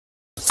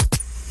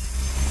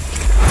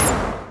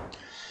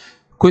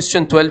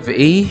Question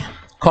 12a,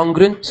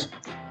 congruent.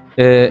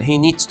 He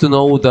needs to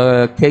know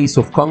the case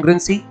of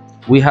congruency.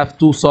 We have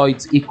two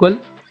sides equal.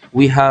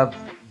 We have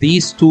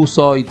these two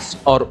sides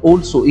are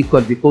also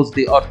equal because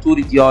they are two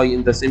radii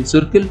in the same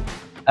circle,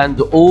 and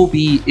OB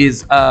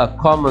is a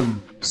common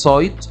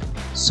side.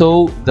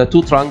 So the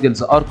two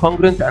triangles are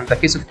congruent, and the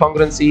case of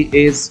congruency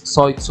is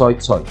side,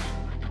 side, side.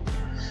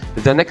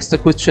 The next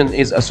question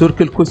is a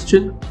circle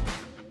question.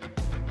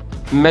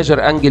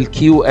 Measure angle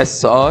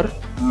QSR.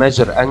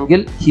 Measure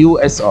angle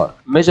QSR.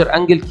 Measure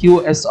angle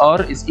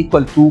QSR is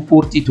equal to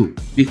 42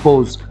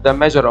 because the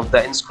measure of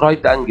the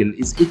inscribed angle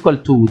is equal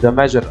to the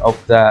measure of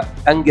the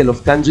angle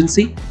of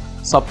tangency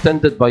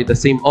subtended by the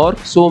same arc.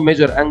 So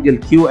measure angle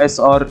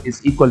QSR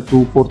is equal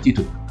to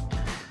 42.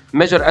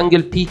 Measure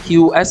angle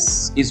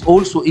PQS is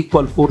also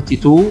equal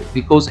 42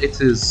 because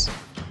it is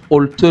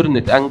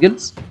alternate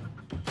angles.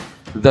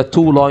 The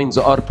two lines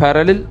are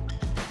parallel.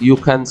 You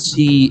can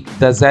see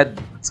the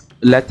Z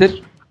letter,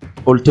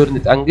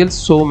 alternate angles,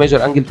 so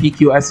measure angle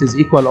PQS is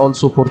equal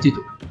also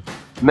 42.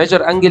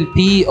 Measure angle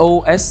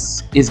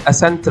POS is a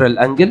central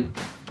angle.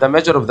 The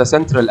measure of the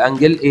central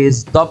angle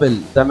is double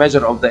the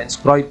measure of the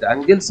inscribed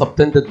angle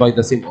subtended by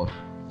the same arc.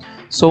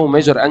 So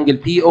measure angle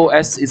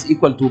POS is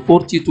equal to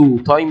 42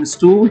 times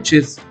 2, which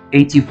is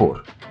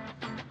 84.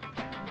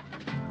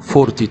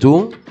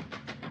 42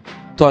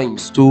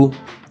 times 2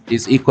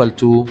 is equal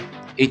to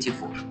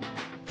 84.